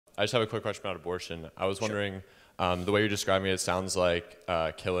I just have a quick question about abortion. I was wondering, the way you're describing it, it sounds like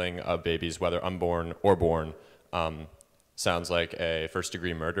killing of babies, whether unborn or born, sounds like a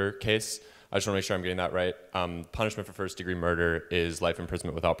first-degree murder case. I just want to make sure I'm getting that right. Punishment for first-degree murder is life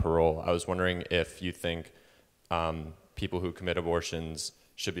imprisonment without parole. I was wondering if you think people who commit abortions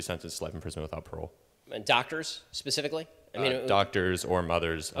should be sentenced to life imprisonment without parole. And doctors, specifically? I mean, doctors or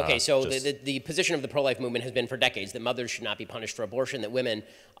mothers. Okay, so the position of the pro-life movement has been for decades that mothers should not be punished for abortion, that women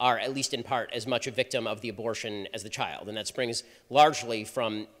are, at least in part, as much a victim of the abortion as the child. And that springs largely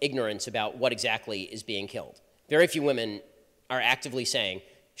from ignorance about what exactly is being killed. Very few women are actively saying,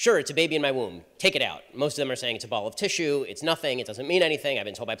 sure, it's a baby in my womb, take it out. Most of them are saying it's a ball of tissue, it's nothing, it doesn't mean anything. I've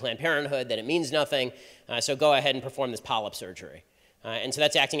been told by Planned Parenthood that it means nothing, so go ahead and perform this polyp surgery. And so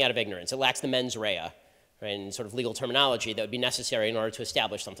that's acting out of ignorance. It lacks the mens rea, right, and sort of legal terminology that would be necessary in order to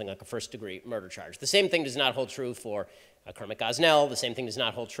establish something like a first-degree murder charge. The same thing does not hold true for Kermit Gosnell. The same thing does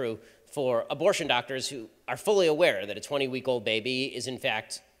not hold true for abortion doctors who are fully aware that a 20-week-old baby is in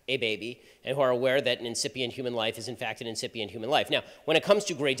fact a baby, and who are aware that an incipient human life is in fact an incipient human life. Now, when it comes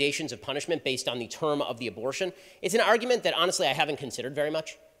to gradations of punishment based on the term of the abortion, it's an argument that honestly I haven't considered very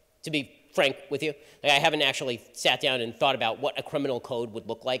much, to be frank with you. Like, I haven't actually sat down and thought about what a criminal code would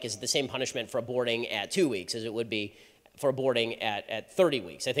look like. Is it the same punishment for aborting at 2 weeks as it would be for aborting at 30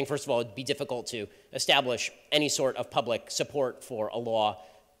 weeks? I think, first of all, it'd be difficult to establish any sort of public support for a law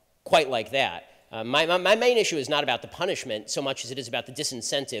quite like that. My main issue is not about the punishment so much as it is about the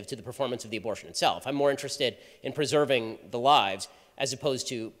disincentive to the performance of the abortion itself. I'm more interested in preserving the lives as opposed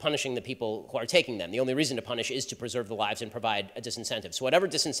to punishing the people who are taking them. The only reason to punish is to preserve the lives and provide a disincentive. So whatever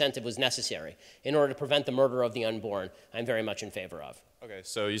disincentive was necessary in order to prevent the murder of the unborn, I'm very much in favor of. Okay,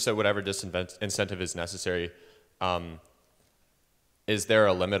 so you said whatever disincentive is necessary. Is there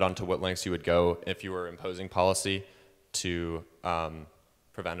a limit onto what lengths you would go if you were imposing policy to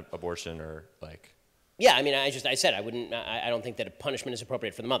prevent abortion or like? Yeah, I mean, I said I don't think that a punishment is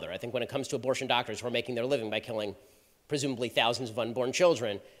appropriate for the mother. I think when it comes to abortion doctors who are making their living by killing presumably thousands of unborn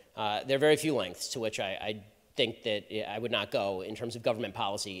children, there are very few lengths to which I think that I would not go in terms of government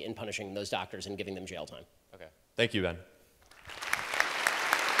policy in punishing those doctors and giving them jail time. Okay. Thank you, Ben.